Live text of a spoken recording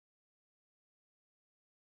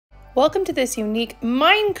Welcome to this unique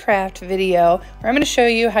Minecraft video where I'm going to show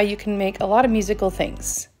you how you can make a lot of musical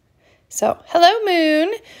things. So, hello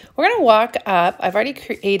Moon! We're going to walk up. I've already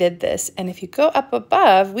created this, and if you go up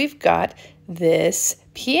above, we've got this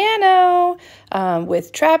piano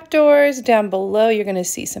with trapdoors. Down below, you're going to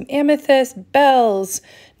see some amethyst, bells,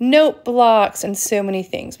 note blocks, and so many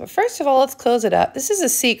things. But first of all, let's close it up. This is a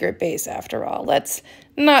secret base after all. Let's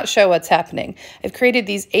not show what's happening. I've created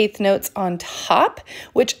these eighth notes on top,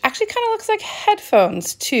 which actually kind of looks like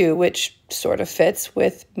headphones too, which sort of fits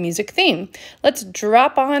with music theme. Let's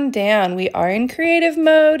drop on down. We are in creative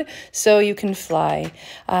mode, so you can fly.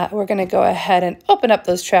 We're going to go ahead and open up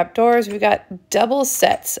those trapdoors. We've got double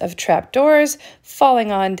sets of trapdoors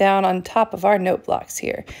falling on down on top of our note blocks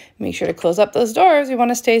here. Make sure to close up those doors. We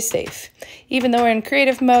want to stay safe. Even though we're in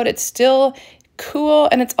creative mode, it's still cool,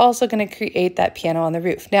 and it's also going to create that piano on the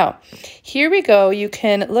roof. Now, here we go. You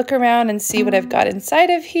can look around and see what I've got inside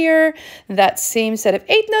of here. That same set of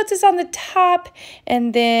eighth notes is on the top,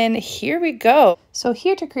 and then here we go. So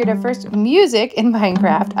here to create our first music in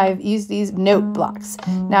Minecraft, I've used these note blocks.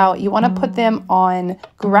 Now, you want to put them on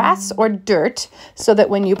grass or dirt so that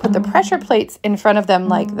when you put the pressure plates in front of them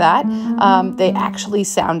like that, they actually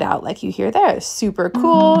sound out like you hear there. Super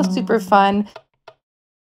cool, super fun.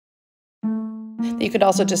 You could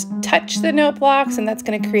also just touch the note blocks, and that's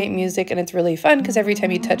going to create music, and it's really fun because every time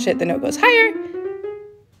you touch it, the note goes higher.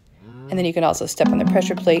 And then you can also step on the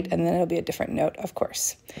pressure plate, and then it'll be a different note, of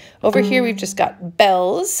course. Over here, we've just got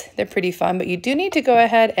bells. They're pretty fun, but you do need to go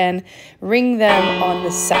ahead and ring them on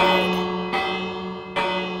the side.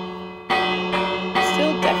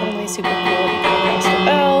 Still definitely super cool. You can press the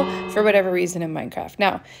bell for whatever reason in Minecraft.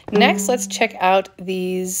 Now, next, let's check out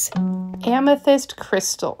these amethyst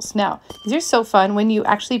crystals. Now, these are so fun. When you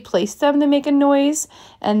actually place them, they make a noise,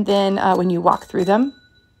 and then when you walk through them,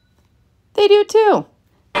 they do too.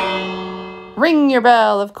 Ring your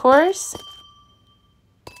bell, of course.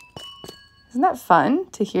 Isn't that fun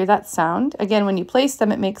to hear that sound? Again, when you place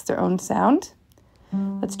them, it makes their own sound.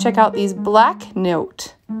 Let's check out these black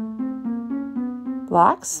note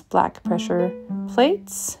blocks, black pressure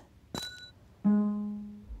plates.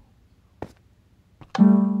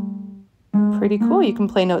 Pretty cool. You can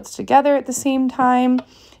play notes together at the same time.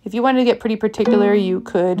 If you wanted to get pretty particular, you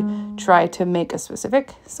could try to make a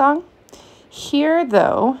specific song. Here,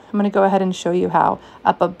 though, I'm going to go ahead and show you how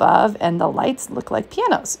up above and the lights look like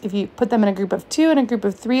pianos. If you put them in a group of 2 and a group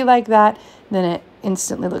of 3 like that, then it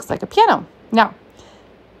instantly looks like a piano. Now,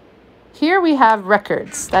 here we have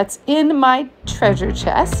records. That's in my treasure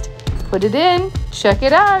chest. Put it in, check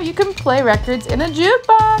it out. You can play records in a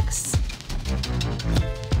jukebox.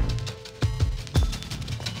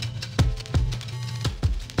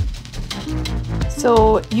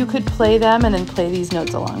 So you could play them and then play these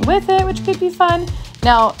notes along with it, which could be fun.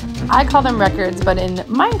 Now, I call them records, but in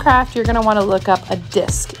Minecraft, you're going to want to look up a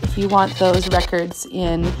disc. If you want those records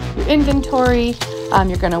in your inventory,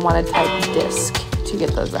 you're going to want to type disc to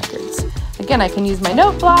get those records. Again, I can use my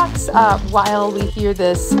note blocks while we hear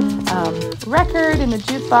this record in the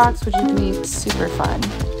jukebox, which can be super fun.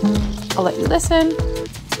 I'll let you listen.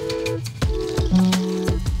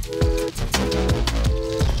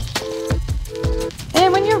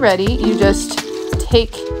 Ready, you just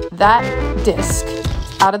take that disc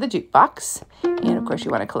out of the jukebox, and of course you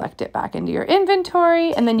want to collect it back into your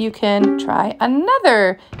inventory, and then you can try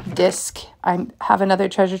another disc. I have another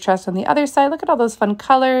treasure chest on the other side. Look at all those fun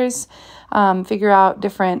colors. Figure out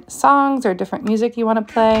different songs or different music you want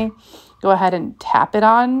to play. Go ahead and tap it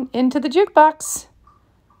on into the jukebox.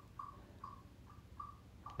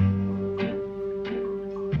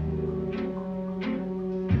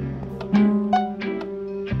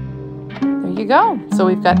 You go. So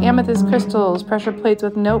we've got amethyst crystals, pressure plates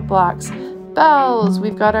with note blocks, bells,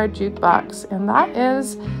 we've got our jukebox, and that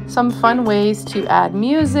is some fun ways to add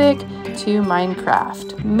music to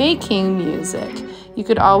Minecraft. Making music. You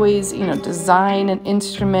could always, design an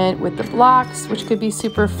instrument with the blocks, which could be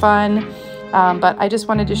super fun. But I just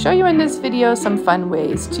wanted to show you in this video some fun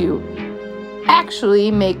ways to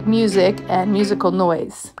actually make music and musical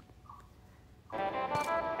noise.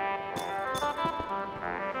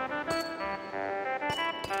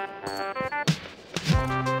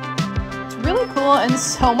 Cool and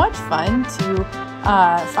so much fun to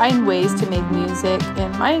find ways to make music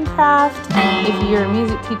in Minecraft. If you're a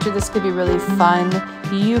music teacher, this could be really fun.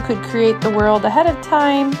 You could create the world ahead of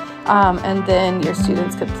time, and then your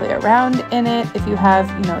students could play around in it. If you have,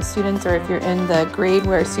 students, or if you're in the grade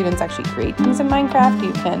where students actually create things in Minecraft,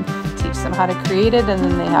 you can teach them how to create it, and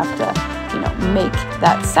then they have to, make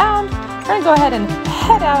that sound. We're gonna go ahead and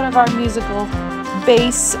head out of our musical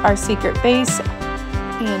base, our secret base.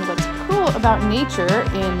 And what's cool about nature,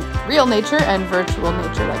 in real nature and virtual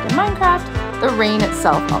nature like in Minecraft, the rain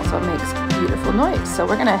itself also makes beautiful noise. So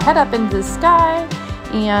we're gonna head up into the sky,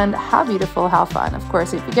 and how beautiful, how fun. Of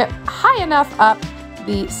course, if you get high enough up,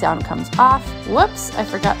 the sound comes off. Whoops, I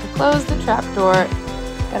forgot to close the trapdoor.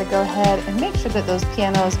 Gotta go ahead and make sure that those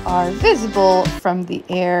pianos are visible from the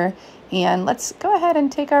air. And let's go ahead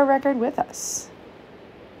and take our record with us.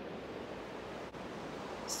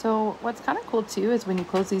 So what's kind of cool too is when you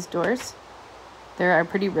close these doors, they are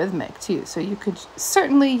pretty rhythmic too. So you could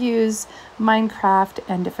certainly use Minecraft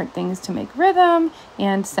and different things to make rhythm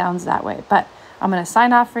and sounds that way. But I'm going to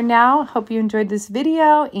sign off for now. Hope you enjoyed this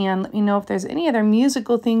video, and let me know if there's any other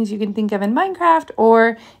musical things you can think of in Minecraft,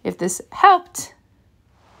 or if this helped.